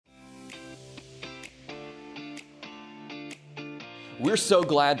We're so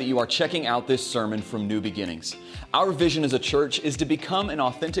glad that you are checking out this sermon from New Beginnings. Our vision as a church is to become an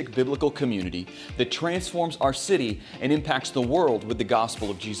authentic biblical community that transforms our city and impacts the world with the gospel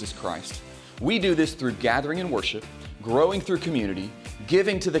of Jesus Christ. We do this through gathering in worship, growing through community,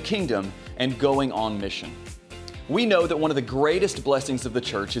 giving to the kingdom, and going on mission. We know that one of the greatest blessings of the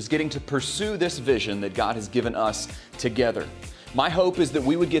church is getting to pursue this vision that God has given us together. My hope is that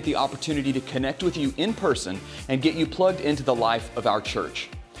we would get the opportunity to connect with you in person and get you plugged into the life of our church.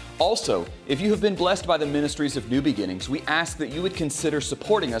 Also, if you have been blessed by the ministries of New Beginnings, we ask that you would consider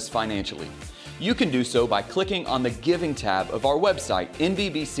supporting us financially. You can do so by clicking on the Giving tab of our website,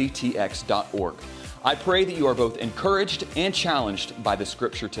 nbbctx.org. I pray that you are both encouraged and challenged by the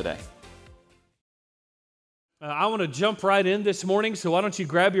scripture today. I want to jump right in this morning, so why don't you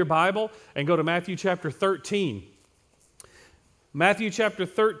grab your Bible and go to Matthew chapter 13. Matthew chapter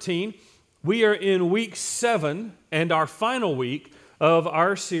 13, we are in week 7 and our final week of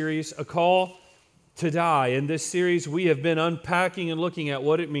our series, A Call to Die. In this series, we have been unpacking and looking at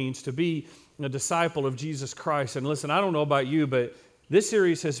what it means to be a disciple of Jesus Christ. And listen, I don't know about you, but this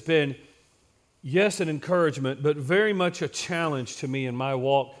series has been, yes, an encouragement, but very much a challenge to me in my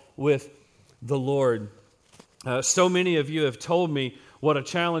walk with the Lord. So many of you have told me what a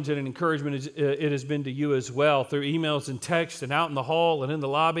challenge and an encouragement it has been to you as well, through emails and texts and out in the hall and in the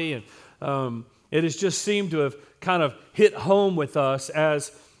lobby. And it has just seemed to have kind of hit home with us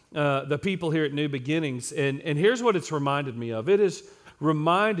as the people here at New Beginnings. And here's what it's reminded me of. It has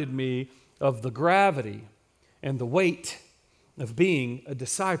reminded me of the gravity and the weight of being a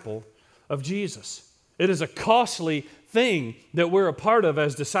disciple of Jesus. It is a costly thing that we're a part of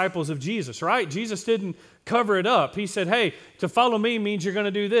as disciples of Jesus, right? Jesus didn't cover it up. He said, hey, to follow me means you're going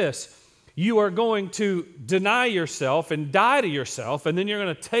to do this. You are going to deny yourself and die to yourself, and then you're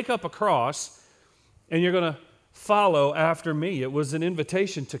going to take up a cross and you're going to follow after me. It was an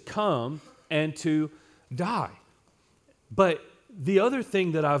invitation to come and to die. But the other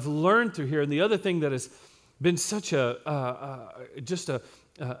thing that I've learned through here, and the other thing that has been such an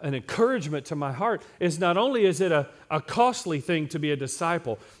encouragement to my heart, is not only is it a costly thing to be a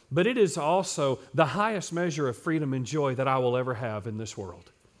disciple, but it is also the highest measure of freedom and joy that I will ever have in this world.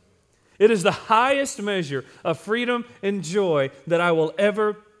 It is the highest measure of freedom and joy that I will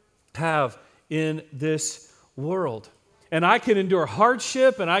ever have in this world. And I can endure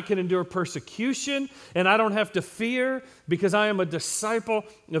hardship and I can endure persecution, and I don't have to fear because I am a disciple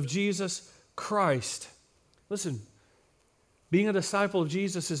of Jesus Christ. Listen, being a disciple of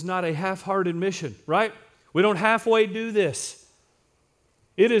Jesus is not a half-hearted mission, right? We don't halfway do this.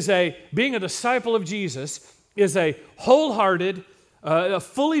 Being a disciple of Jesus is a wholehearted,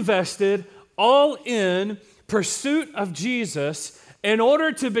 fully vested, all-in pursuit of Jesus in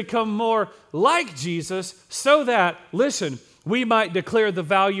order to become more like Jesus so that, listen, we might declare the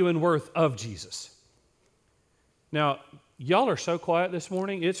value and worth of Jesus. Now, y'all are so quiet this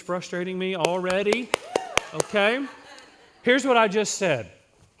morning, it's frustrating me already, okay? Here's what I just said.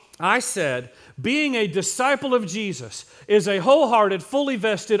 I said, being a disciple of Jesus is a wholehearted, fully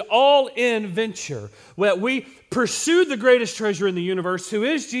vested, all-in venture where we pursue the greatest treasure in the universe, who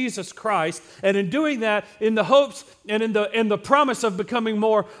is Jesus Christ, and in doing that, in the hopes and in the promise of becoming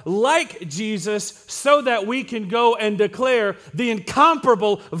more like Jesus so that we can go and declare the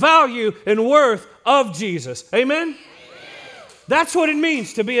incomparable value and worth of Jesus. Amen? Amen. That's what it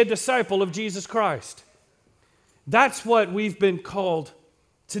means to be a disciple of Jesus Christ. That's what we've been called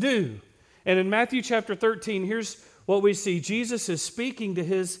to do. And in Matthew chapter 13, here's what we see. Jesus is speaking to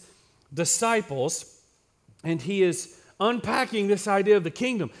his disciples, and he is unpacking this idea of the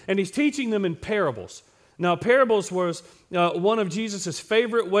kingdom, and he's teaching them in parables. Now, parables was one of Jesus'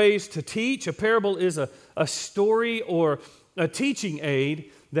 favorite ways to teach. A parable is a story or a teaching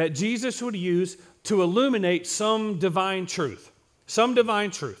aid that Jesus would use to illuminate some divine truth. Some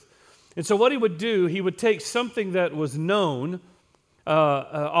divine truth. And so what he would do, he would take something that was known,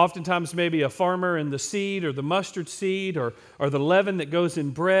 oftentimes maybe a farmer and the seed or the mustard seed or the leaven that goes in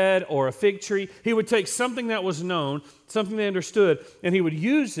bread or a fig tree. He would take something that was known, something they understood, and he would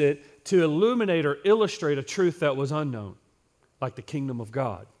use it to illuminate or illustrate a truth that was unknown, like the kingdom of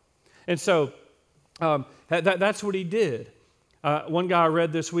God. And so that's what he did. One guy I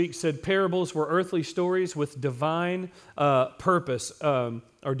read this week said parables were earthly stories with divine purpose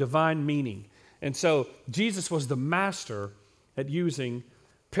or divine meaning. And so Jesus was the master at using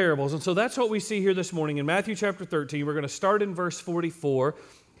parables. And so that's what we see here this morning in Matthew chapter 13. We're going to start in verse 44.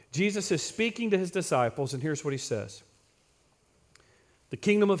 Jesus is speaking to his disciples, and here's what he says. The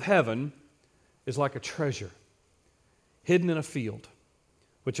kingdom of heaven is like a treasure hidden in a field,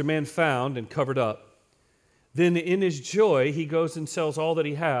 which a man found and covered up. Then in his joy, he goes and sells all that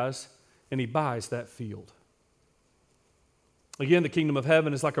he has, and he buys that field. Again, the kingdom of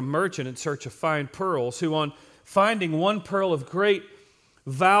heaven is like a merchant in search of fine pearls, who on finding one pearl of great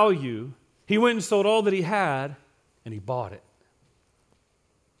value, he went and sold all that he had, and he bought it.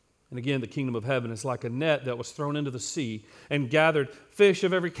 And again, the kingdom of heaven is like a net that was thrown into the sea and gathered fish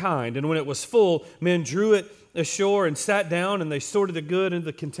of every kind. And when it was full, men drew it ashore and sat down, and they sorted the good into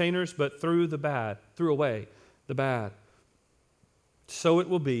the containers, but threw away the bad. So it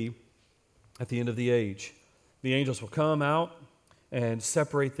will be at the end of the age. The angels will come out and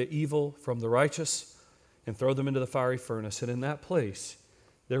separate the evil from the righteous and throw them into the fiery furnace. And in that place,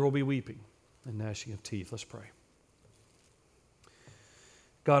 there will be weeping and gnashing of teeth. Let's pray.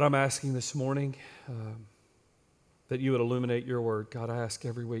 God, I'm asking this morning that you would illuminate your word. God, I ask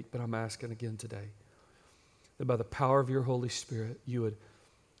every week, but I'm asking again today that by the power of your Holy Spirit, you would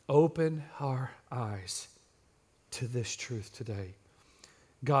open our eyes to this truth today.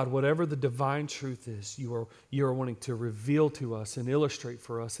 God, whatever the divine truth is, you are wanting to reveal to us and illustrate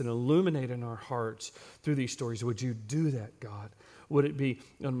for us and illuminate in our hearts through these stories. Would you do that, God? Would it be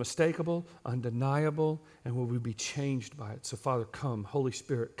unmistakable, undeniable, and would we be changed by it? So, Father, come. Holy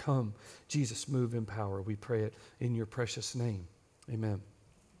Spirit, come. Jesus, move in power. We pray it in your precious name. Amen.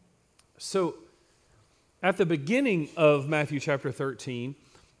 So, at the beginning of Matthew chapter 13,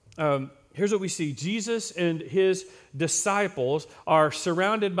 here's what we see. Jesus and his disciples are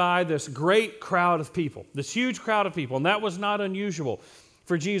surrounded by this great crowd of people, this huge crowd of people, and that was not unusual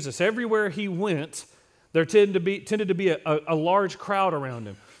for Jesus. Everywhere he went, there tended to be a large crowd around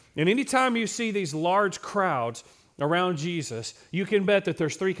him. And anytime you see these large crowds around Jesus, you can bet that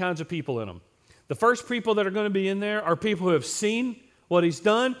there's three kinds of people in them. The first people that are going to be in there are people who have seen what he's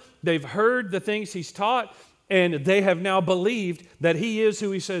done, they've heard the things he's taught, and they have now believed that he is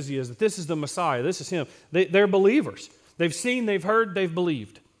who he says he is, that this is the Messiah, this is him. They're believers. They've seen, they've heard, they've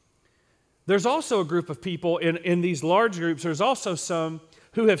believed. There's also a group of people in these large groups, there's also some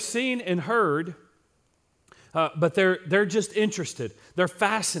who have seen and heard, but they're just interested. They're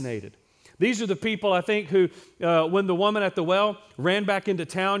fascinated. These are the people, I think, who, when the woman at the well ran back into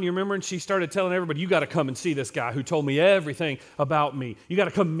town, you remember, and she started telling everybody, you got to come and see this guy who told me everything about me. You got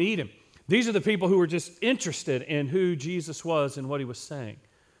to come meet him. These are the people who were just interested in who Jesus was and what he was saying.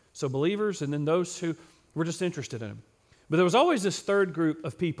 So believers, and then those who were just interested in him. But there was always this third group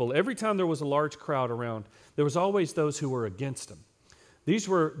of people. Every time there was a large crowd around, there was always those who were against him. These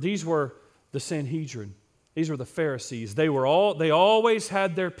were the Sanhedrin. These were the Pharisees. They always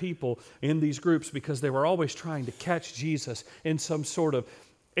had their people in these groups because they were always trying to catch Jesus in some sort of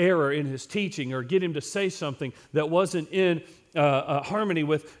error in his teaching or get him to say something that wasn't in harmony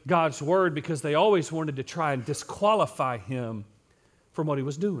with God's word, because they always wanted to try and disqualify him from what he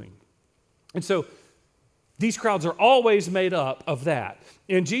was doing. And so these crowds are always made up of that.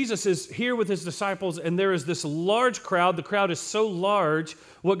 And Jesus is here with his disciples, and there is this large crowd. The crowd is so large,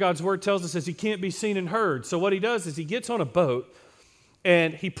 what God's word tells us is he can't be seen and heard. So what he does is he gets on a boat,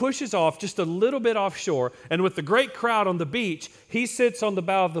 and he pushes off just a little bit offshore. And with the great crowd on the beach, he sits on the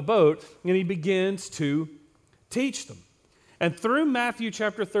bow of the boat, and he begins to teach them. And through Matthew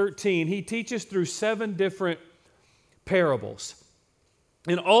chapter 13, he teaches through 7 different parables.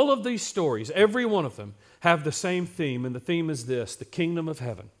 And all of these stories, every one of them, have the same theme, and the theme is this: the kingdom of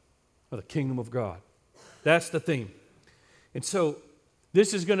heaven, or the kingdom of God. That's the theme. And so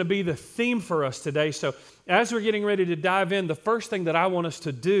this is going to be the theme for us today. So as we're getting ready to dive in, the first thing that I want us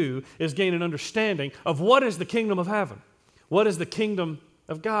to do is gain an understanding of what is the kingdom of heaven. What is the kingdom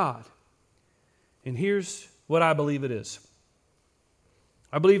of God? And here's what I believe it is.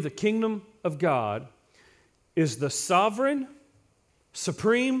 I believe the kingdom of God is the sovereign,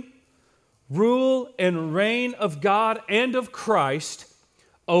 supreme rule and reign of God and of Christ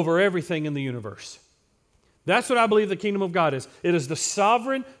over everything in the universe. That's what I believe the kingdom of God is. It is the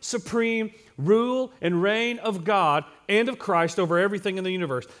sovereign, supreme rule and reign of God and of Christ over everything in the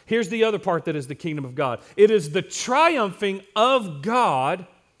universe. Here's the other part that is the kingdom of God. It is the triumphing of God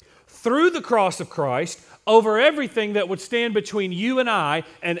through the cross of Christ over everything that would stand between you and I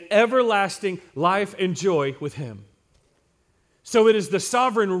and everlasting life and joy with him. So it is the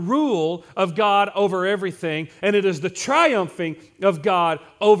sovereign rule of God over everything, and it is the triumphing of God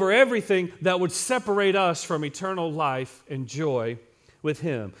over everything that would separate us from eternal life and joy with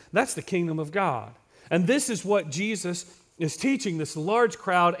him. That's the kingdom of God. And this is what Jesus is teaching this large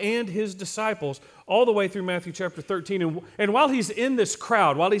crowd and his disciples all the way through Matthew chapter 13. And while he's in this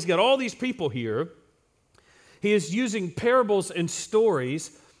crowd, while he's got all these people here, he is using parables and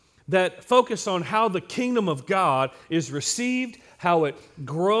stories that focus on how the kingdom of God is received, how it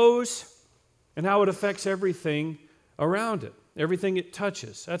grows, and how it affects everything around it, everything it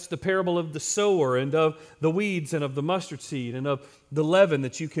touches. That's the parable of the sower and of the weeds and of the mustard seed and of the leaven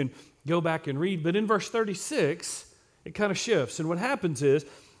that you can go back and read. But in verse 36, it kind of shifts. And what happens is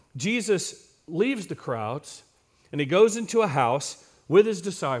Jesus leaves the crowds and he goes into a house with his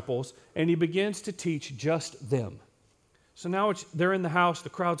disciples and he begins to teach just them. So now they're in the house, the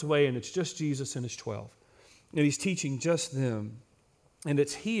crowd's away, and it's just Jesus and his 12. And he's teaching just them. And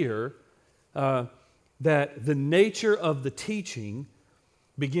it's here that the nature of the teaching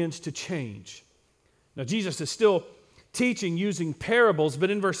begins to change. Now, Jesus is still teaching using parables,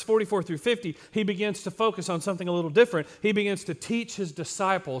 but in verse 44 through 50, he begins to focus on something a little different. He begins to teach his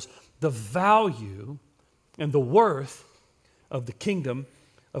disciples the value and the worth of the kingdom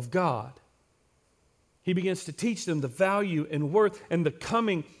of God. He begins to teach them the value and worth and the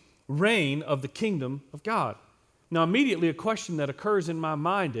coming reign of the kingdom of God. Now, immediately a question that occurs in my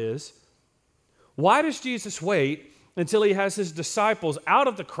mind is, why does Jesus wait until he has his disciples out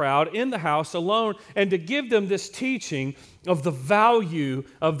of the crowd in the house alone and to give them this teaching of the value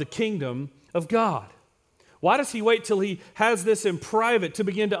of the kingdom of God? Why does he wait till he has this in private to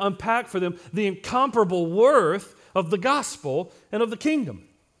begin to unpack for them the incomparable worth of the gospel and of the kingdom?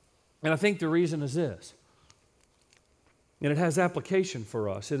 And I think the reason is this, and it has application for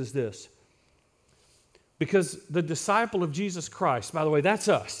us. It is this. Because the disciple of Jesus Christ, by the way, that's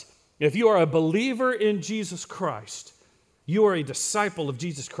us. If you are a believer in Jesus Christ, you are a disciple of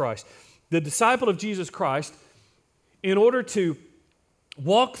Jesus Christ. The disciple of Jesus Christ, in order to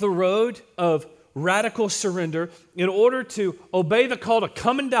walk the road of radical surrender, in order to obey the call to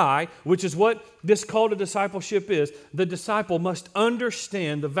come and die, which is what this call to discipleship is, the disciple must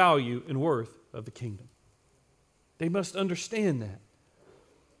understand the value and worth of the kingdom. They must understand that.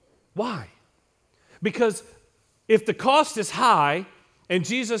 Why? Because if the cost is high, and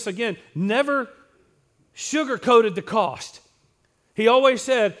Jesus, again, never sugarcoated the cost. He always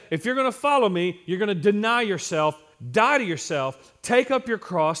said, if you're going to follow me, you're going to deny yourself, die to yourself, take up your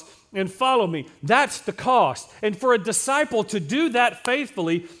cross, and follow me. That's the cost. And for a disciple to do that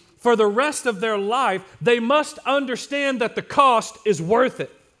faithfully for the rest of their life, they must understand that the cost is worth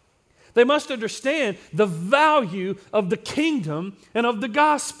it. They must understand the value of the kingdom and of the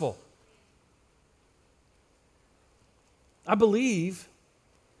gospel. I believe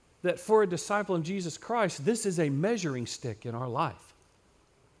that for a disciple of Jesus Christ, this is a measuring stick in our life.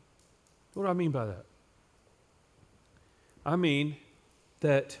 What do I mean by that? I mean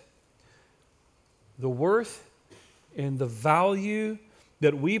that the worth and the value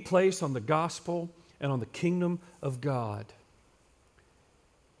that we place on the gospel and on the kingdom of God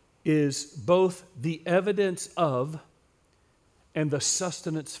is both the evidence of and the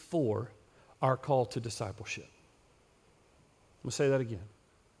sustenance for our call to discipleship. I'm going to say that again.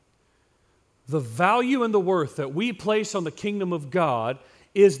 The value and the worth that we place on the kingdom of God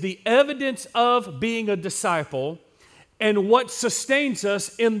is the evidence of being a disciple and what sustains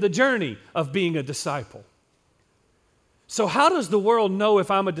us in the journey of being a disciple. So how does the world know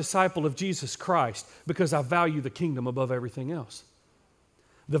if I'm a disciple of Jesus Christ? Because I value the kingdom above everything else.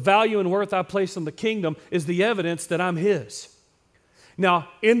 The value and worth I place on the kingdom is the evidence that I'm His. Now,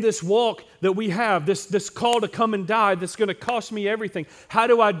 in this walk that we have, this call to come and die that's going to cost me everything, how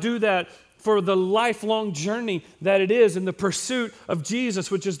do I do that for the lifelong journey that it is in the pursuit of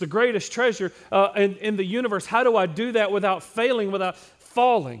Jesus, which is the greatest treasure in the universe? How do I do that without failing, without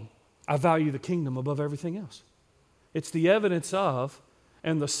falling? I value the kingdom above everything else. It's the evidence of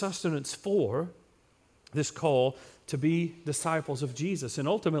and the sustenance for this call to be disciples of Jesus. And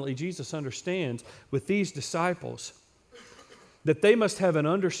ultimately, Jesus understands with these disciples that they must have an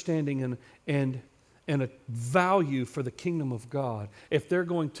understanding and a value for the kingdom of God if they're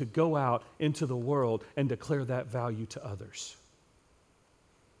going to go out into the world and declare that value to others.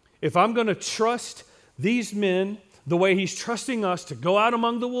 If I'm going to trust these men the way He's trusting us to go out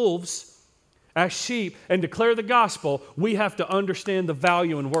among the wolves as sheep and declare the gospel, we have to understand the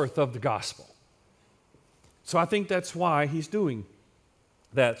value and worth of the gospel. So I think that's why He's doing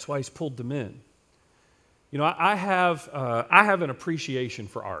that. That's why He's pulled them in. You know, I have an appreciation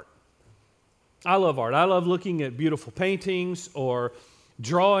for art. I love art. I love looking at beautiful paintings or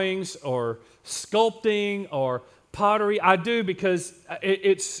drawings or sculpting or pottery. I do because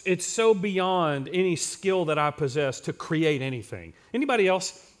it's so beyond any skill that I possess to create anything. Anybody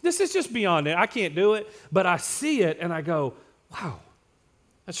else? This is just beyond it. I can't do it, but I see it and I go, wow,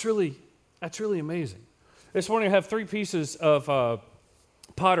 that's really amazing. This morning I have 3 pieces of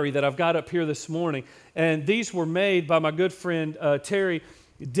pottery that I've got up here this morning, and these were made by my good friend Terry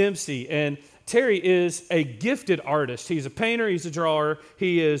Dempsey. And Terry is a gifted artist. He's a painter, he's a drawer,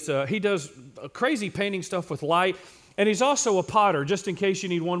 he does crazy painting stuff with light, and he's also a potter, just in case you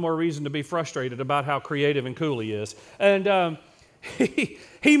need one more reason to be frustrated about how creative and cool he is. And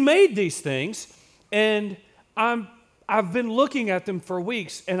he made these things, and I've been looking at them for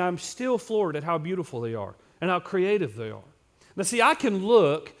weeks, and I'm still floored at how beautiful they are and how creative they are. Now, see, I can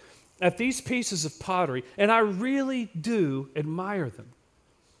look at these pieces of pottery, and I really do admire them.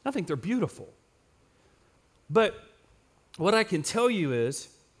 I think they're beautiful. But what I can tell you is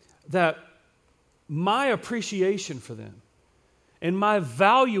that my appreciation for them and my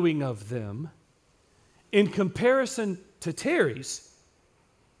valuing of them in comparison to Terry's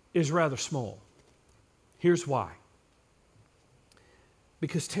is rather small. Here's why.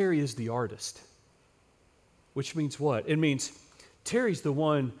 Because Terry is the artist. Which means what? It means Terry's the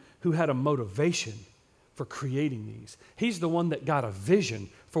one who had a motivation for creating these. He's the one that got a vision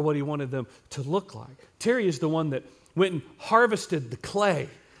for what he wanted them to look like. Terry is the one that went and harvested the clay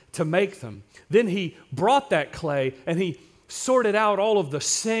to make them. Then he brought that clay and he sorted out all of the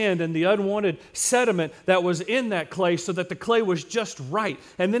sand and the unwanted sediment that was in that clay so that the clay was just right.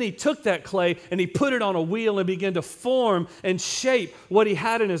 And then he took that clay and he put it on a wheel and began to form and shape what he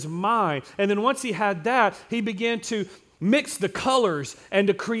had in his mind. And then once he had that, he began to mix the colors and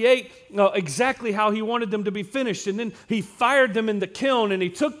to create exactly how he wanted them to be finished. And then he fired them in the kiln and he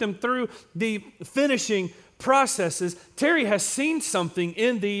took them through the finishing processes. Terry has seen something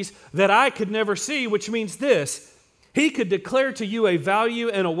in these that I could never see, which means this: he could declare to you a value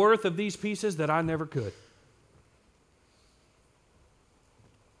and a worth of these pieces that I never could.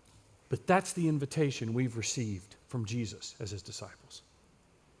 But that's the invitation we've received from Jesus as his disciples.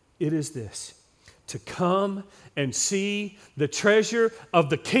 It is this: to come and see the treasure of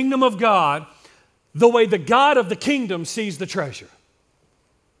the kingdom of God the way the God of the kingdom sees the treasure.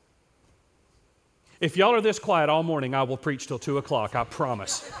 If y'all are this quiet all morning, I will preach till 2 o'clock, I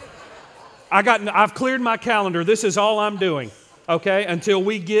promise. I've cleared my calendar. This is all I'm doing, okay, until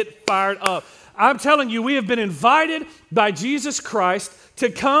we get fired up. I'm telling you, we have been invited by Jesus Christ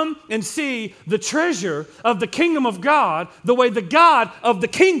to come and see the treasure of the kingdom of God the way the God of the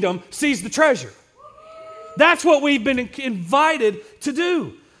kingdom sees the treasure. That's what we've been invited to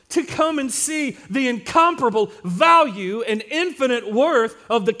do, to come and see the incomparable value and infinite worth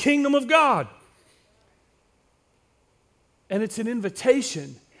of the kingdom of God. And it's an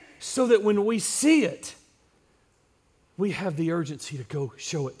invitation so that when we see it, we have the urgency to go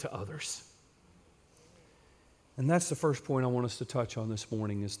show it to others. And that's the first point I want us to touch on this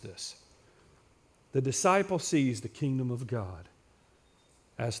morning is this. The disciple sees the kingdom of God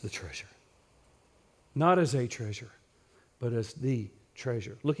as the treasure. Not as a treasure, but as the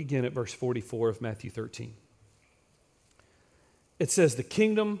treasure. Look again at verse 44 of Matthew 13. It says, the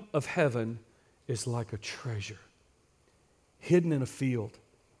kingdom of heaven is like a treasure hidden in a field,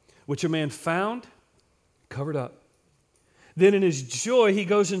 which a man found, covered up. Then in his joy, he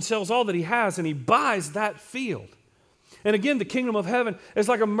goes and sells all that he has, and he buys that field. And again, the kingdom of heaven is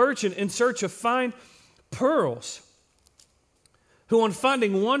like a merchant in search of fine pearls, who on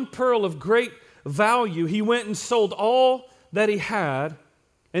finding one pearl of great value, he went and sold all that he had,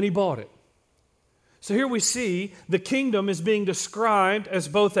 and he bought it. So here we see the kingdom is being described as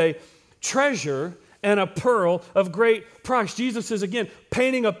both a treasure and a pearl of great price. Jesus is again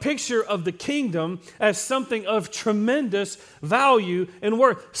painting a picture of the kingdom as something of tremendous value and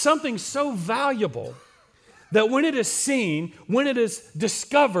worth. Something so valuable that when it is seen, when it is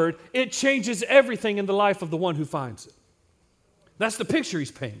discovered, it changes everything in the life of the one who finds it. That's the picture he's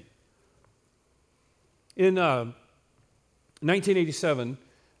painting. In 1987,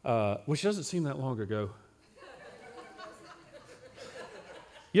 which doesn't seem that long ago,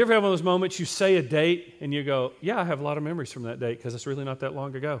 you ever have one of those moments you say a date and you go, yeah, I have a lot of memories from that date because it's really not that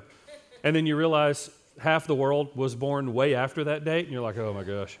long ago. And then you realize half the world was born way after that date and you're like, oh my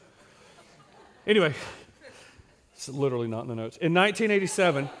gosh. Anyway, it's literally not in the notes. In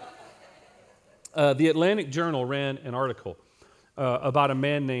 1987, the Atlantic Journal ran an article about a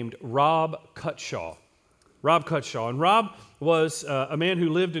man named Rob Cutshaw. Rob Cutshaw. And Rob was a man who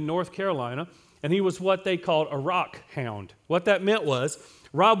lived in North Carolina, and he was what they called a rock hound. What that meant was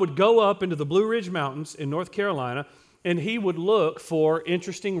Rob would go up into the Blue Ridge Mountains in North Carolina, and he would look for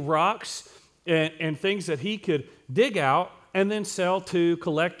interesting rocks and things that he could dig out and then sell to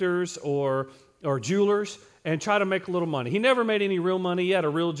collectors or jewelers and try to make a little money. He never made any real money. He had a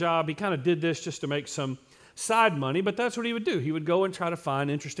real job. He kind of did this just to make some side money, but that's what he would do. He would go and try to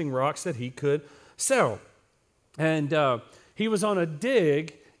find interesting rocks that he could sell. And he was on a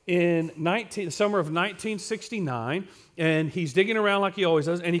dig in the summer of 1969, and he's digging around like he always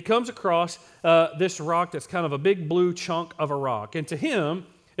does, and he comes across this rock that's kind of a big blue chunk of a rock. And to him,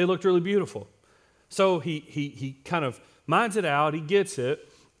 it looked really beautiful. So he kind of mines it out, he gets it,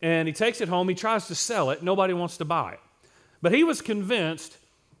 and he takes it home, he tries to sell it, nobody wants to buy it. But he was convinced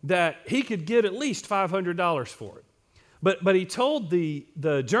that he could get at least $500 for it. But he told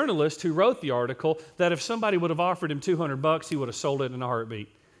the journalist who wrote the article that if somebody would have offered him $200, he would have sold it in a heartbeat.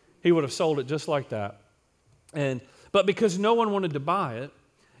 He would have sold it just like that. But because no one wanted to buy it,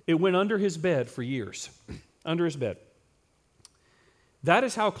 it went under his bed for years. Under his bed. That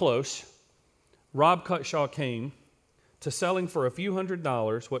is how close Rob Cutshaw came to selling for a few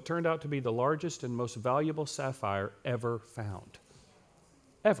 $100s what turned out to be the largest and most valuable sapphire ever found.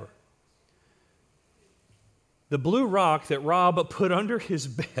 Ever. The blue rock that Rob put under his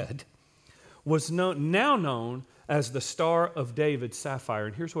bed was now known as the Star of David sapphire.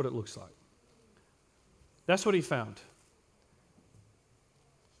 And here's what it looks like. That's what he found.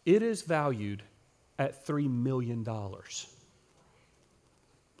 It is valued at $3 million.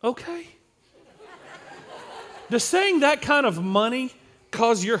 Okay. Does saying that kind of money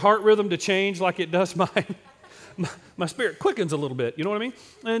cause your heart rhythm to change like it does mine? My spirit quickens a little bit, you know what I mean?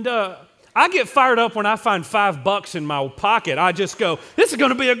 And I get fired up when I find $5 in my pocket. I just go, this is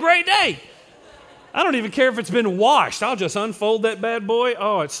going to be a great day. I don't even care if it's been washed. I'll just unfold that bad boy.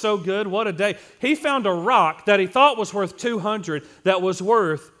 Oh, it's so good. What a day. He found a rock that he thought was worth $200 that was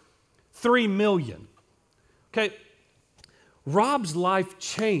worth $3 million. Okay, Rob's life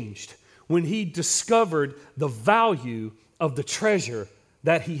changed when he discovered the value of the treasure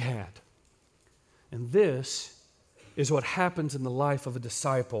that he had. And this is what happens in the life of a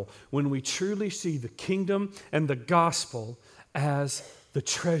disciple when we truly see the kingdom and the gospel as the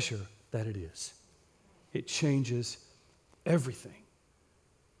treasure that it is. It changes everything.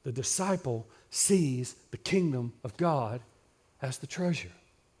 The disciple sees the kingdom of God as the treasure.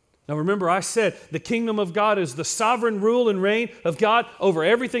 Now remember, I said the kingdom of God is the sovereign rule and reign of God over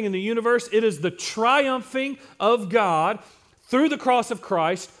everything in the universe. It is the triumphing of God through the cross of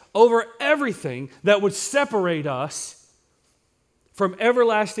Christ over everything that would separate us from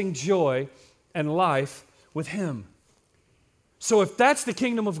everlasting joy and life with Him. So if that's the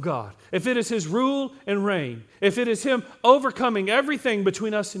kingdom of God, if it is His rule and reign, if it is Him overcoming everything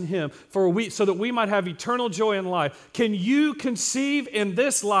between us and Him so that we might have eternal joy in life, can you conceive in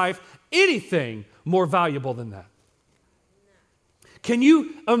this life anything more valuable than that? Can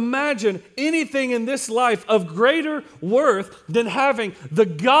you imagine anything in this life of greater worth than having the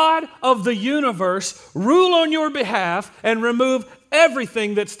God of the universe rule on your behalf and remove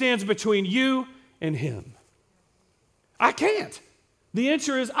everything that stands between you and Him? I can't. The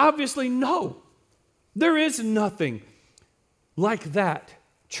answer is obviously no. There is nothing like that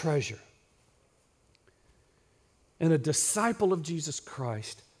treasure. And a disciple of Jesus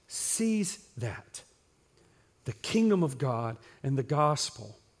Christ sees that, the kingdom of God and the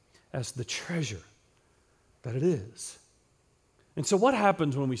gospel, as the treasure that it is. And so what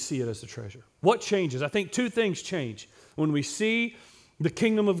happens when we see it as the treasure? What changes? I think two things change when we see the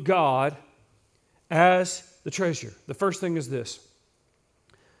kingdom of God as the treasure. The first thing is this.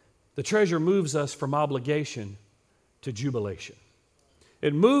 The treasure moves us from obligation to jubilation.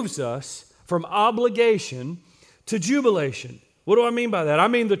 It moves us from obligation to jubilation. What do I mean by that? I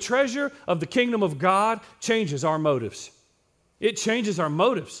mean the treasure of the kingdom of God changes our motives. It changes our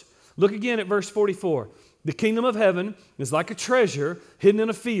motives. Look again at verse 44. The kingdom of heaven is like a treasure hidden in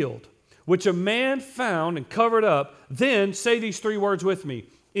a field, which a man found and covered up. Then, say these three words with me.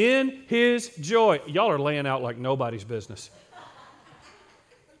 In his joy. Y'all are laying out like nobody's business.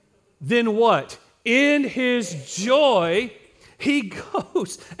 Then what? In his joy, he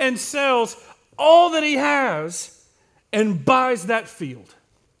goes and sells all that he has and buys that field.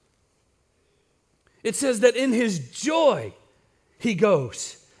 It says that in his joy, he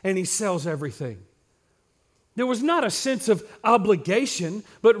goes and he sells everything. There was not a sense of obligation,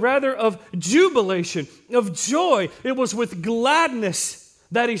 but rather of jubilation, of joy. It was with gladness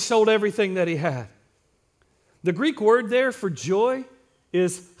that he sold everything that he had. The Greek word there for joy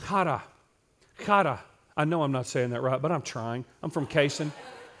is chara. Chara. I know I'm not saying that right, but I'm trying. I'm from Kaysen.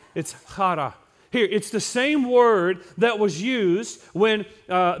 It's chara. Here, it's the same word that was used when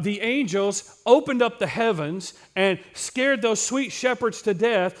the angels opened up the heavens and scared those sweet shepherds to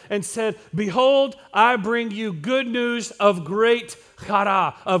death and said, "Behold, I bring you good news of great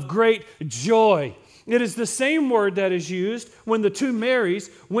chara, of great joy." It is the same word that is used when the two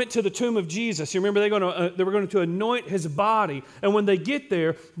Marys went to the tomb of Jesus. You remember they were going to anoint his body. And when they get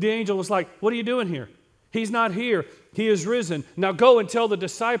there, the angel was like, "What are you doing here?" He's not here. He is risen. Now go and tell the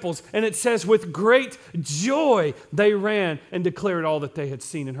disciples. And it says, with great joy, they ran and declared all that they had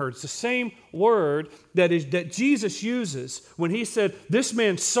seen and heard. It's the same word that Jesus uses when he said, this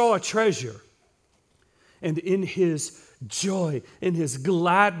man saw a treasure. And in his joy, in his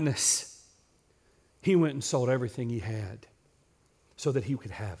gladness, he went and sold everything he had so that he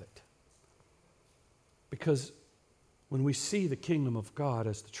could have it. Because when we see the kingdom of God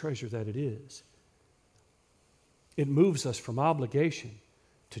as the treasure that it is, it moves us from obligation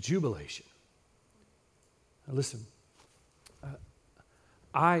to jubilation. Now listen,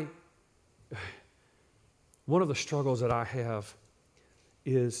 one of the struggles that I have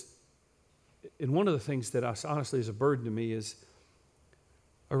is, and one of the things that honestly is a burden to me, is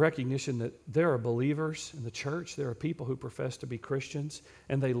a recognition that there are believers in the church, there are people who profess to be Christians,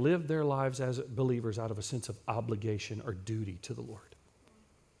 and they live their lives as believers out of a sense of obligation or duty to the Lord.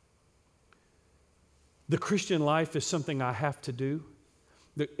 The Christian life is something I have to do.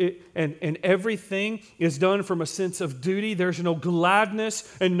 And everything is done from a sense of duty. There's no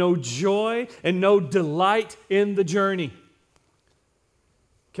gladness and no joy and no delight in the journey.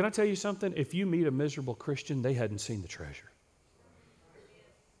 Can I tell you something? If you meet a miserable Christian, they hadn't seen the treasure.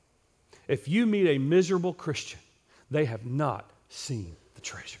 If you meet a miserable Christian, they have not seen the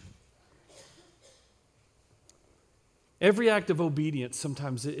treasure. Every act of obedience,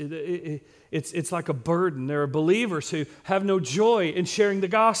 sometimes it's like a burden. There are believers who have no joy in sharing the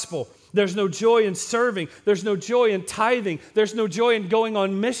gospel. There's no joy in serving. There's no joy in tithing. There's no joy in going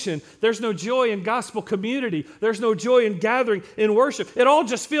on mission. There's no joy in gospel community. There's no joy in gathering in worship. It all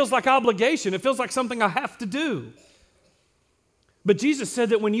just feels like obligation. It feels like something I have to do. But Jesus said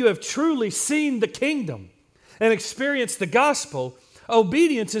that when you have truly seen the kingdom and experienced the gospel,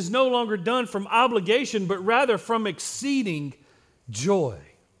 obedience is no longer done from obligation, but rather from exceeding joy.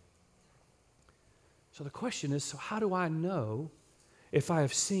 So the question is, so how do I know if I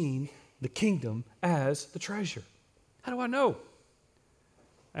have seen the kingdom as the treasure? How do I know?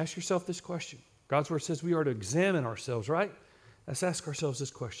 Ask yourself this question. God's word says we are to examine ourselves, right? Let's ask ourselves this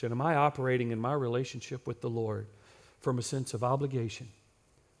question. Am I operating in my relationship with the Lord from a sense of obligation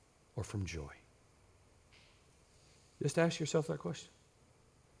or from joy? Just ask yourself that question.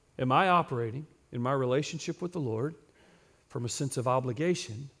 Am I operating in my relationship with the Lord from a sense of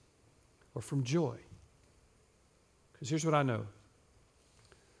obligation or from joy? Because here's what I know.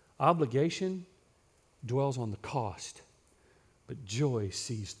 Obligation dwells on the cost, but joy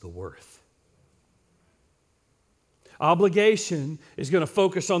sees the worth. Obligation is going to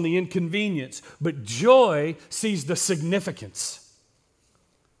focus on the inconvenience, but joy sees the significance.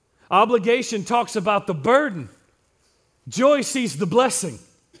 Obligation talks about the burden. Joy sees the blessing.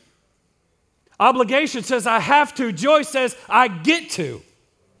 Obligation says, I have to. Joy says, I get to.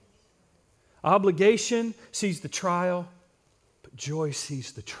 Obligation sees the trial, but joy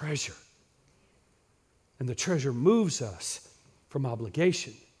sees the treasure. And the treasure moves us from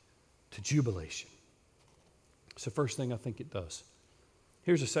obligation to jubilation. It's the first thing I think it does.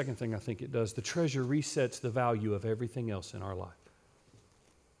 Here's the second thing I think it does. The treasure resets the value of everything else in our life.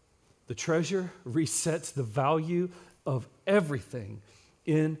 The treasure resets the value of everything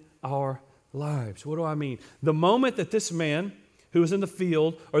in our lives. What do I mean? The moment that this man who was in the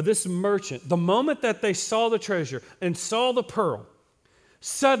field, or this merchant, the moment that they saw the treasure and saw the pearl,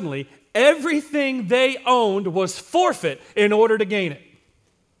 suddenly everything they owned was forfeit in order to gain it.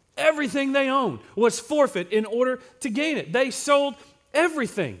 Everything they owned was forfeit in order to gain it. They sold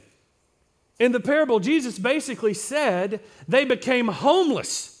everything. In the parable, Jesus basically said they became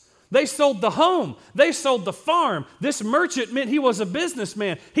homeless. They sold the home. They sold the farm. This merchant meant he was a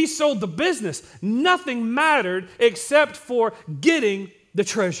businessman. He sold the business. Nothing mattered except for getting the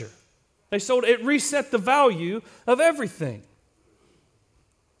treasure. They sold it. Reset the value of everything.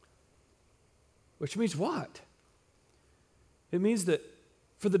 Which means what? It means that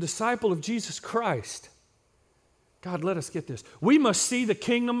for the disciple of Jesus Christ, God, let us get this. We must see the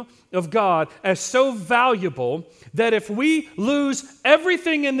kingdom of God as so valuable that if we lose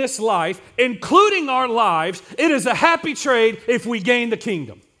everything in this life, including our lives, it is a happy trade if we gain the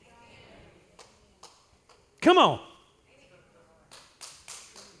kingdom. Come on.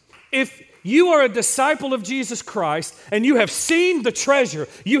 If you are a disciple of Jesus Christ and you have seen the treasure,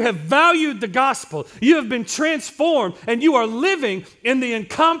 you have valued the gospel, you have been transformed, and you are living in the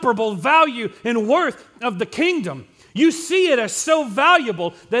incomparable value and worth of the kingdom, you see it as so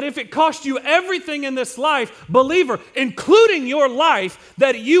valuable that if it cost you everything in this life, believer, including your life,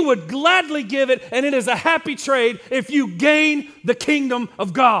 that you would gladly give it, and it is a happy trade if you gain the kingdom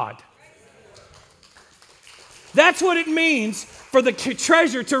of God. That's what it means for the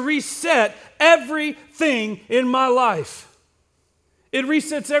treasure to reset everything in my life. It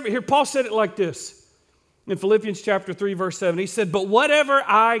resets Here, Paul said it like this in Philippians chapter 3, verse 7. He said, but whatever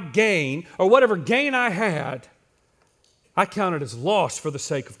I gain, or whatever gain I had, I count it as loss for the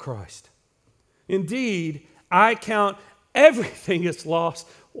sake of Christ. Indeed, I count everything as loss.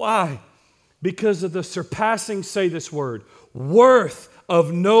 Why? Because of the surpassing, say this word, worth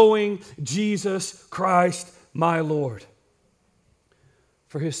of knowing Jesus Christ, my Lord.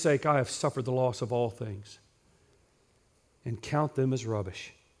 For his sake, I have suffered the loss of all things and count them as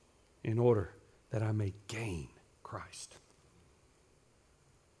rubbish in order that I may gain Christ.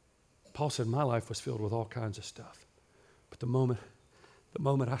 Paul said my life was filled with all kinds of stuff. But the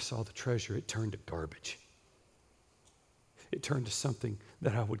moment I saw the treasure, it turned to garbage. It turned to something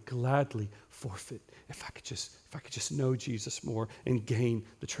that I would gladly forfeit if I could just know Jesus more and gain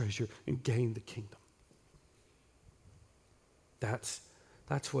the treasure and gain the kingdom. That's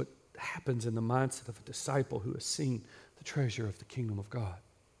what happens in the mindset of a disciple who has seen the treasure of the kingdom of God.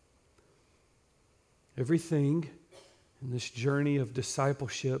 Everything in this journey of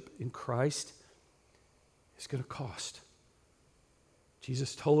discipleship in Christ is going to cost.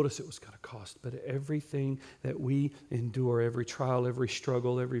 Jesus told us it was going to cost, but everything that we endure, every trial, every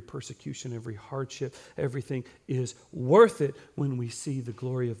struggle, every persecution, every hardship, everything is worth it when we see the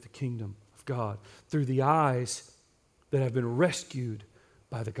glory of the kingdom of God through the eyes that have been rescued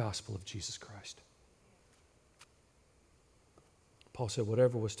by the gospel of Jesus Christ. Paul said,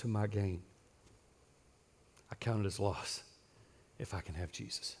 whatever was to my gain, I count it as loss if I can have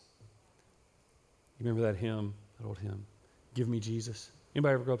Jesus. You remember that hymn, that old hymn? Give me Jesus.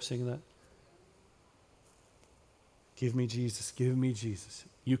 Anybody ever grow up singing that? Give me Jesus, give me Jesus.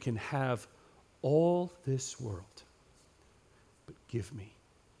 You can have all this world, but give me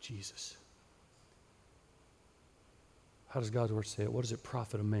Jesus. How does God's word say it? What does it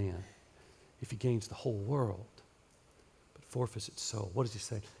profit a man if he gains the whole world but forfeits its soul? What does he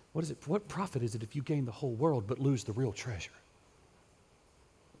say? What profit is it if you gain the whole world but lose the real treasure?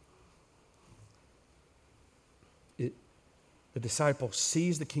 The disciple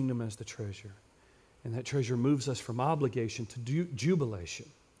sees the kingdom as the treasure, and that treasure moves us from obligation to jubilation.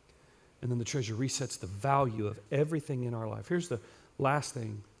 And then the treasure resets the value of everything in our life. Here's the last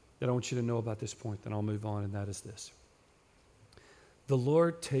thing that I want you to know about this point, then I'll move on, and that is this. The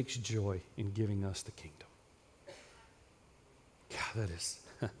Lord takes joy in giving us the kingdom. God,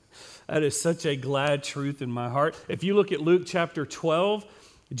 that is such a glad truth in my heart. If you look at Luke chapter 12,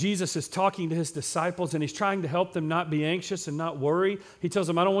 Jesus is talking to his disciples and he's trying to help them not be anxious and not worry. He tells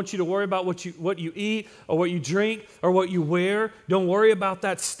them, I don't want you to worry about what you eat or what you drink or what you wear. Don't worry about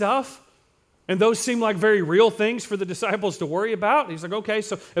that stuff. And those seem like very real things for the disciples to worry about. He's like, okay,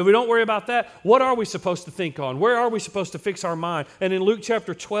 so if we don't worry about that, what are we supposed to think on? Where are we supposed to fix our mind? And in Luke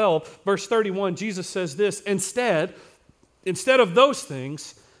chapter 12, verse 31, Jesus says this, instead of those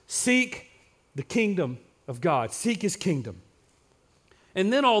things, seek the kingdom of God. Seek his kingdom.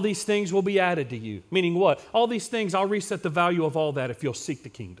 And then all these things will be added to you. Meaning what? All these things, I'll reset the value of all that if you'll seek the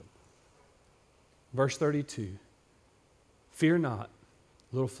kingdom. Verse 32, fear not,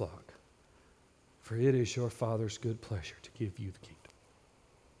 little flock, for it is your Father's good pleasure to give you the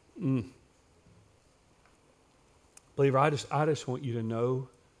kingdom. Believer, I just want you to know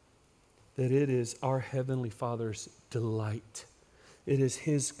that it is our Heavenly Father's delight. It is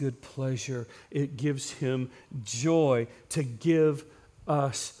his good pleasure. It gives him joy to give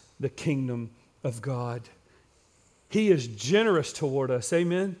us the kingdom of God. He is generous toward us.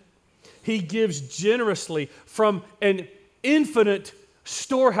 Amen? He gives generously from an infinite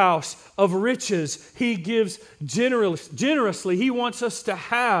storehouse of riches. He gives generously. He wants us to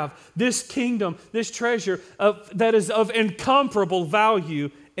have this kingdom, this treasure that is of incomparable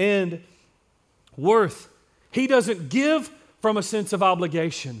value and worth. He doesn't give from a sense of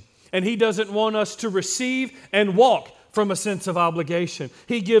obligation, and he doesn't want us to receive and walk from a sense of obligation.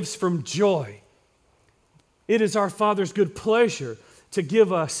 He gives from joy. It is our Father's good pleasure to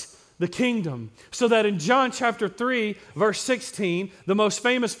give us the kingdom. So that in John chapter 3, verse 16, the most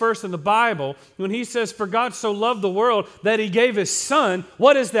famous verse in the Bible, when he says, for God so loved the world that he gave his Son,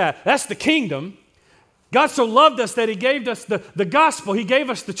 what is that? That's the kingdom. God so loved us that he gave us the gospel. He gave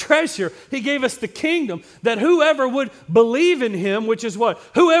us the treasure. He gave us the kingdom, that whoever would believe in him, which is what?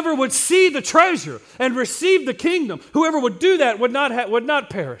 Whoever would see the treasure and receive the kingdom, whoever would do that would not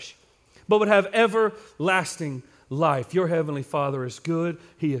perish, but would have everlasting life. Your Heavenly Father is good.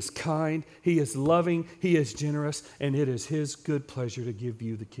 He is kind. He is loving. He is generous. And it is his good pleasure to give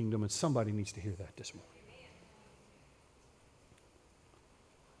you the kingdom. And somebody needs to hear that this morning.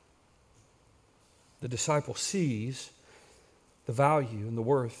 The disciple sees the value and the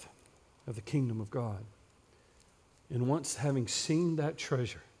worth of the kingdom of God. And once having seen that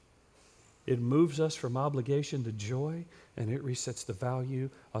treasure, it moves us from obligation to joy, and it resets the value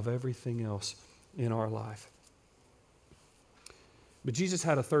of everything else in our life. But Jesus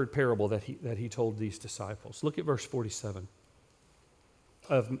had a third parable that he told these disciples. Look at verse 47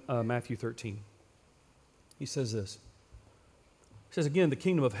 of Matthew 13. He says this. He says, again, the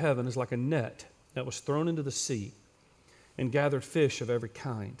kingdom of heaven is like a net that was thrown into the sea and gathered fish of every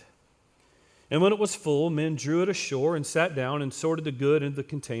kind. And when it was full, men drew it ashore and sat down and sorted the good into the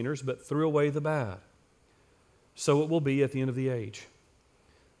containers, but threw away the bad. So it will be at the end of the age.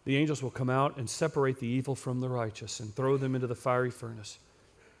 The angels will come out and separate the evil from the righteous and throw them into the fiery furnace.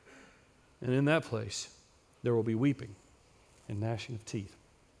 And in that place, there will be weeping and gnashing of teeth.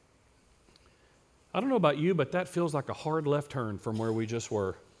 I don't know about you, but that feels like a hard left turn from where we just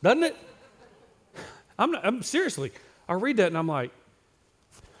were. Doesn't it? I'm seriously, I read that and I'm like,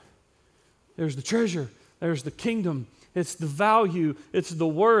 there's the treasure, there's the kingdom, it's the value, it's the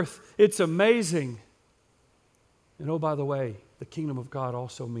worth, it's amazing. And oh, by the way, the kingdom of God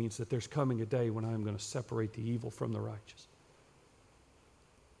also means that there's coming a day when I'm going to separate the evil from the righteous.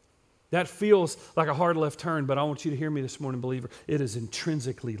 That feels like a hard left turn, but I want you to hear me this morning, believer. It is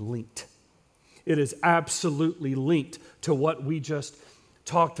intrinsically linked. It is absolutely linked to what we just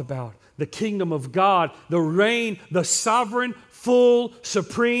talked about. The kingdom of God, the reign, the sovereign, full,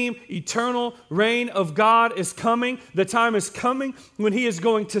 supreme, eternal reign of God is coming. The time is coming when He is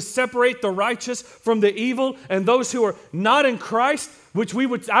going to separate the righteous from the evil, and those who are not in Christ, which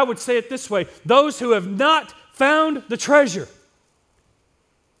I would say it this way, those who have not found the treasure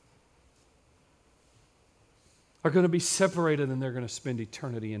are going to be separated, and they're going to spend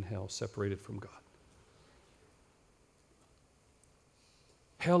eternity in hell, separated from God.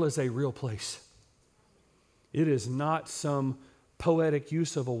 Hell is a real place. It is not some poetic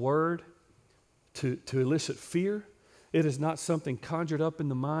use of a word to elicit fear. It is not something conjured up in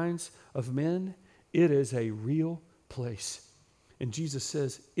the minds of men. It is a real place. And Jesus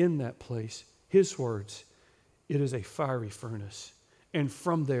says, in that place, His words, it is a fiery furnace. And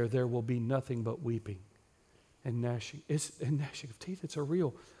from there will be nothing but weeping and gnashing. And gnashing of teeth. It's a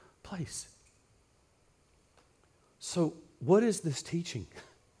real place. So what is this teaching?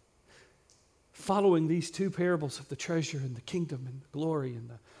 Following these two parables of the treasure and the kingdom and the glory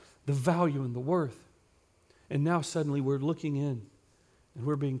and the value and the worth. And now suddenly we're looking in and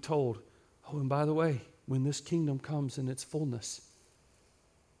we're being told, oh, and by the way, when this kingdom comes in its fullness,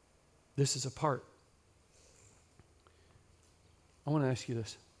 this is a part. I want to ask you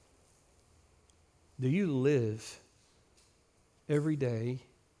this. Do you live every day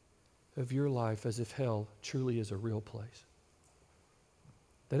of your life as if hell truly is a real place?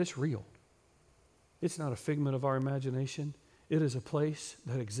 That it's real. It's not a figment of our imagination. It is a place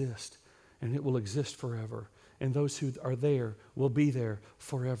that exists, and it will exist forever. And those who are there will be there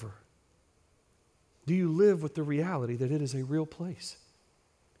forever. Do you live with the reality that it is a real place?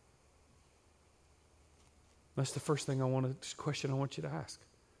 That's the first question I want you to ask.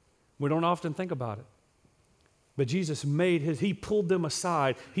 We don't often think about it. But Jesus He pulled them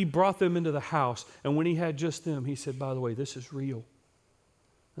aside. He brought them into the house. And when He had just them, He said, by the way, this is real.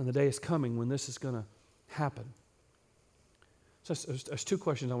 And the day is coming when this is going to happen. So there's two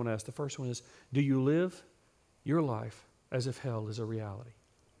questions I want to ask. The first one is, do you live your life as if hell is a reality?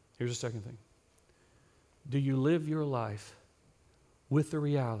 Here's the second thing. Do you live your life with the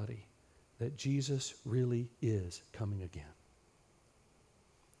reality that Jesus really is coming again?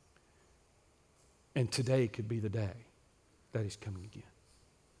 And today could be the day that He's coming again.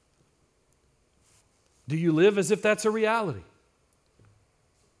 Do you live as if that's a reality?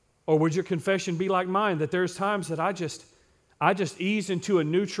 Or would your confession be like mine, that there's times that I just ease into a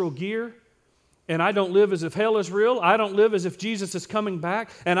neutral gear, and I don't live as if hell is real, I don't live as if Jesus is coming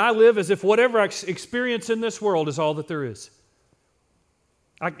back, and I live as if whatever I experience in this world is all that there is?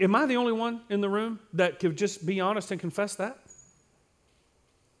 Am I the only one in the room that could just be honest and confess that?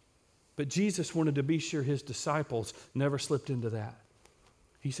 But Jesus wanted to be sure His disciples never slipped into that.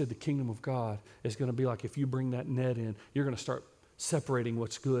 He said the kingdom of God is going to be like if you bring that net in, you're going to start separating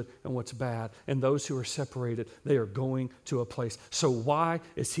what's good and what's bad. And those who are separated, they are going to a place. So why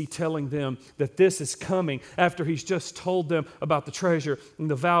is He telling them that this is coming after He's just told them about the treasure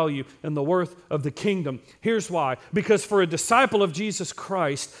and the value and the worth of the kingdom? Here's why. Because for a disciple of Jesus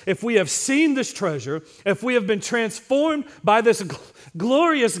Christ, if we have seen this treasure, if we have been transformed by this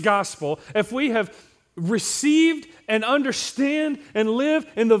glorious gospel, if we have received and understand and live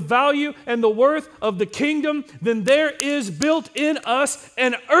in the value and the worth of the kingdom, then there is built in us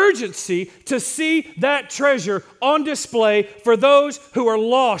an urgency to see that treasure on display for those who are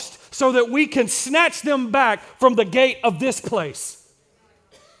lost so that we can snatch them back from the gate of this place.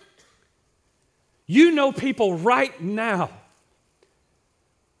 You know people right now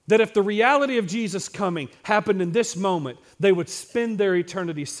that if the reality of Jesus coming happened in this moment, they would spend their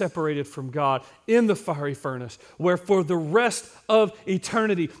eternity separated from God in the fiery furnace, where for the rest of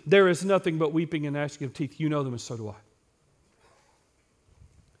eternity there is nothing but weeping and gnashing of teeth. You know them, and so do I.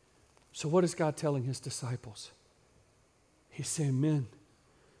 So what is God telling his disciples? He's saying, men,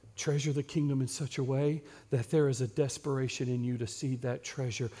 treasure the kingdom in such a way that there is a desperation in you to see that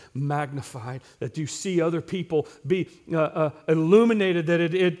treasure magnified, that you see other people be illuminated,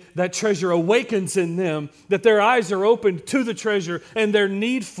 that that treasure awakens in them, that their eyes are opened to the treasure and their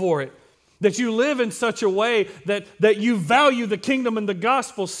need for it, that you live in such a way that you value the kingdom and the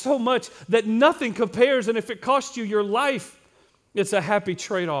gospel so much that nothing compares, and if it costs you your life, it's a happy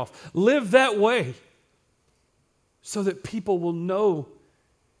trade-off. Live that way so that people will know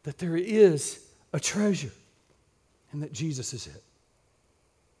that there is a treasure and that Jesus is it.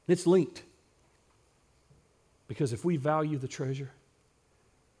 It's linked. Because if we value the treasure,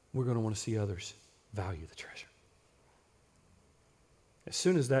 we're going to want to see others value the treasure. As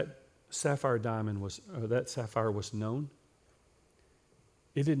soon as that sapphire was known,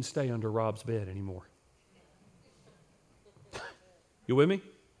 it didn't stay under Rob's bed anymore. You with me?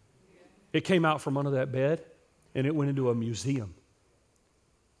 It came out from under that bed and it went into a museum.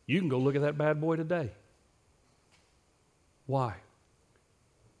 You can go look at that bad boy today. Why?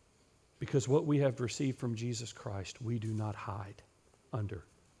 Because what we have received from Jesus Christ, we do not hide under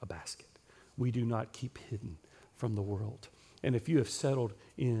a basket. We do not keep hidden from the world. And if you have settled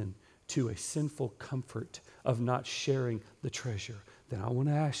in to a sinful comfort of not sharing the treasure, then I want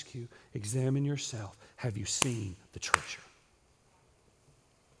to ask you, examine yourself. Have you seen the treasure?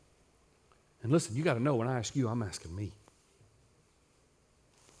 And listen, you got to know when I ask you, I'm asking me.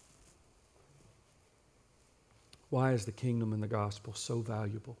 Why is the kingdom and the gospel so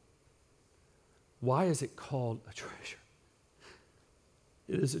valuable? Why is it called a treasure?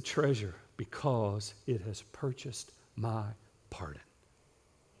 It is a treasure because it has purchased my pardon.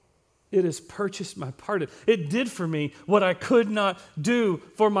 It has purchased my pardon. It did for me what I could not do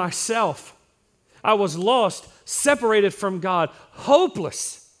for myself. I was lost, separated from God,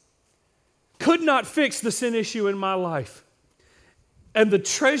 hopeless, could not fix the sin issue in my life. And the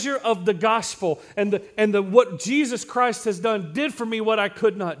treasure of the gospel and what Jesus Christ has done did for me what I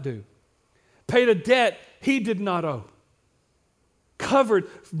could not do. Paid a debt he did not owe. Covered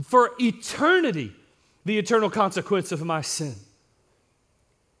for eternity the eternal consequence of my sin.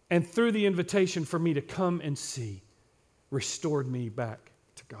 And through the invitation for me to come and see, restored me back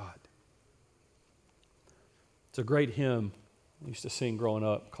to God. It's a great hymn I used to sing growing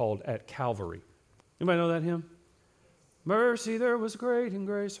up called At Calvary. Anybody know that hymn? Mercy there was great and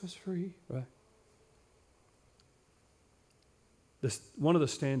grace was free. Right? One of the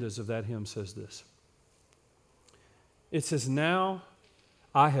stanzas of that hymn says this. It says, now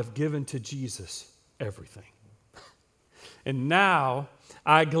I have given to Jesus everything. And now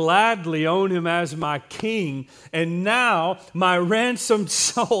I gladly own him as my king. And now my ransomed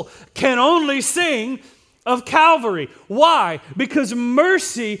soul can only sing of Calvary. Why? Because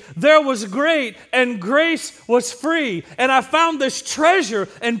mercy there was great and grace was free. And I found this treasure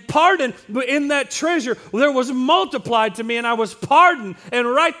and pardon in that treasure. There was multiplied to me and I was pardoned. And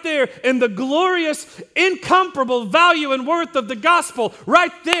right there in the glorious, incomparable value and worth of the gospel,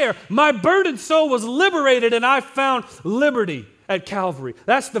 right there, my burdened soul was liberated and I found liberty at Calvary.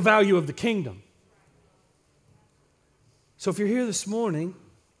 That's the value of the kingdom. So if you're here this morning,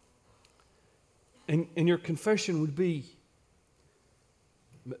 and your confession would be,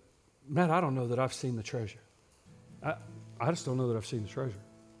 Matt, I don't know that I've seen the treasure. I just don't know that I've seen the treasure.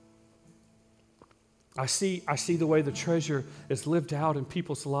 I see the way the treasure is lived out in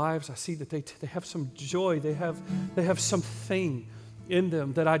people's lives. I see that they have some joy. They have something in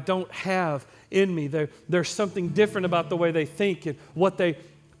them that I don't have in me. There's something different about the way they think and what they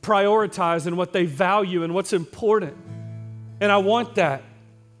prioritize and what they value and what's important. And I want that.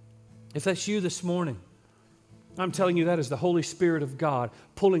 If that's you this morning, I'm telling you that is the Holy Spirit of God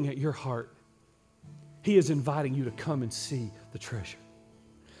pulling at your heart. He is inviting you to come and see the treasure,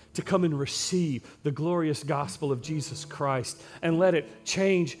 to come and receive the glorious gospel of Jesus Christ and let it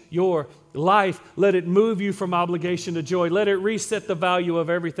change your life. Let it move you from obligation to joy. Let it reset the value of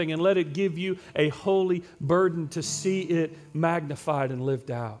everything and let it give you a holy burden to see it magnified and lived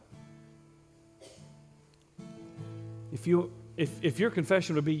out. If your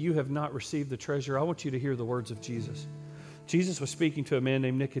confession would be you have not received the treasure, I want you to hear the words of Jesus. Jesus was speaking to a man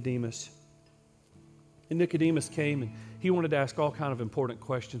named Nicodemus. And Nicodemus came and he wanted to ask all kinds of important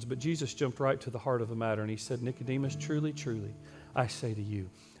questions, but Jesus jumped right to the heart of the matter and he said, Nicodemus, truly, truly, I say to you,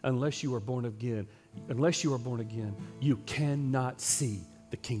 unless you are born again, you cannot see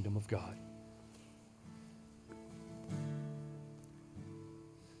the kingdom of God.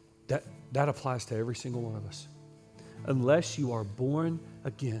 That applies to every single one of us. Unless you are born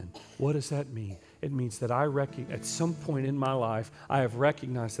again, what does that mean? It means that at some point in my life, I have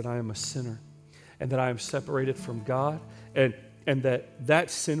recognized that I am a sinner and that I am separated from God, and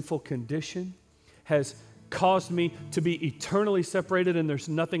that sinful condition has caused me to be eternally separated, and there's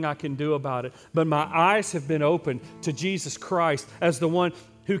nothing I can do about it. But my eyes have been opened to Jesus Christ as the one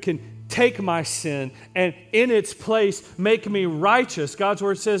who can take my sin and in its place make me righteous. God's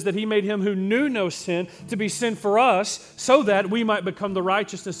word says that He made Him who knew no sin to be sin for us so that we might become the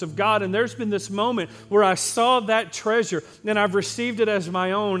righteousness of God. And there's been this moment where I saw that treasure and I've received it as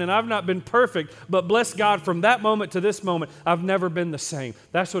my own, and I've not been perfect, but bless God, from that moment to this moment, I've never been the same.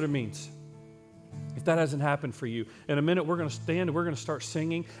 That's what it means. If that hasn't happened for you, in a minute we're going to stand and we're going to start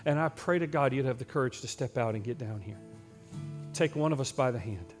singing, and I pray to God you'd have the courage to step out and get down here. Take one of us by the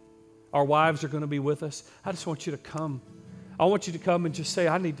hand. Our wives are going to be with us. I just want you to come. I want you to come and just say,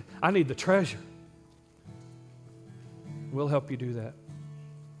 I need the treasure. We'll help you do that.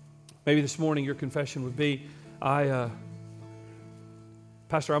 Maybe this morning your confession would be, Pastor,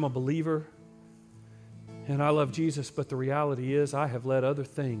 I'm a believer and I love Jesus, but the reality is I have let other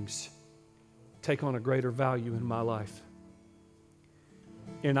things take on a greater value in my life.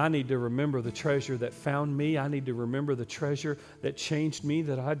 And I need to remember the treasure that found me. I need to remember the treasure that changed me,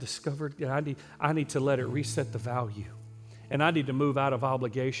 that I discovered. I need to let it reset the value. And I need to move out of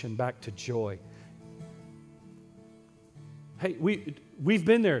obligation back to joy. Hey, we've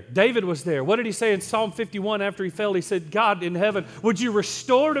been there. David was there. What did he say in Psalm 51 after he fell? He said, God in heaven, would you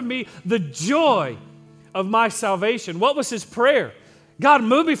restore to me the joy of my salvation? What was his prayer? God,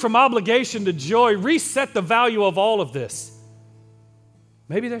 move me from obligation to joy. Reset the value of all of this.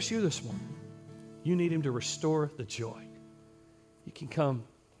 Maybe that's you this morning. You need Him to restore the joy. You can come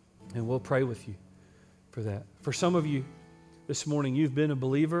and we'll pray with you for that. For some of you this morning, you've been a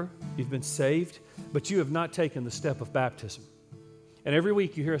believer, you've been saved, but you have not taken the step of baptism. And every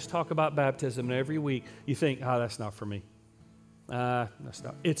week you hear us talk about baptism, and every week you think, that's not for me. That's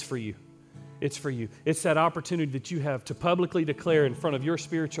not. It's for you. It's for you. It's that opportunity that you have to publicly declare in front of your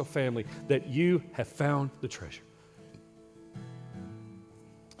spiritual family that you have found the treasure.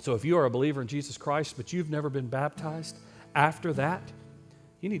 So if you are a believer in Jesus Christ, but you've never been baptized, after that,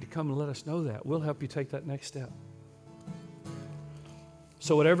 you need to come and let us know that. We'll help you take that next step.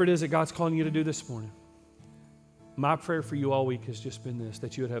 So whatever it is that God's calling you to do this morning, my prayer for you all week has just been this,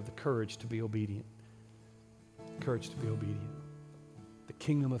 that you would have the courage to be obedient. Courage to be obedient. The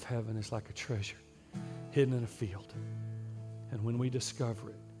kingdom of heaven is like a treasure hidden in a field. And when we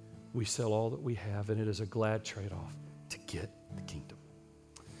discover it, we sell all that we have, and it is a glad trade-off to get the kingdom.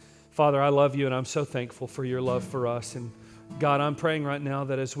 Father, I love you, and I'm so thankful for your love for us. And God, I'm praying right now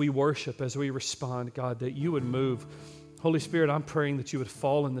that as we worship, as we respond, God, that you would move. Holy Spirit, I'm praying that you would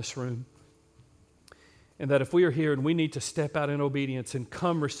fall in this room. And that if we are here and we need to step out in obedience and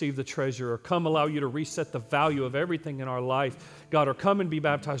come receive the treasure, or come allow you to reset the value of everything in our life, God, or come and be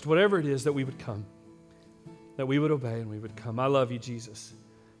baptized, whatever it is, that we would come, that we would obey and we would come. I love you, Jesus.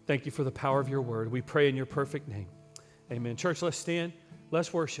 Thank you for the power of your word. We pray in your perfect name. Amen. Church, let's stand.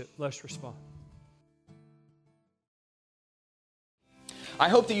 Let's worship. Let's respond. I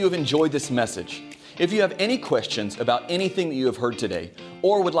hope that you have enjoyed this message. If you have any questions about anything that you have heard today,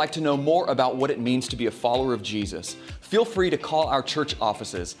 or would like to know more about what it means to be a follower of Jesus, feel free to call our church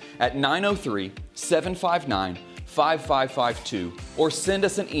offices at 903-759-5552 or send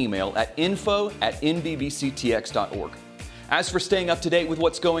us an email at info@nbbctx.org. As for staying up to date with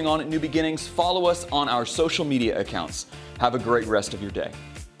what's going on at New Beginnings, follow us on our social media accounts. Have a great rest of your day.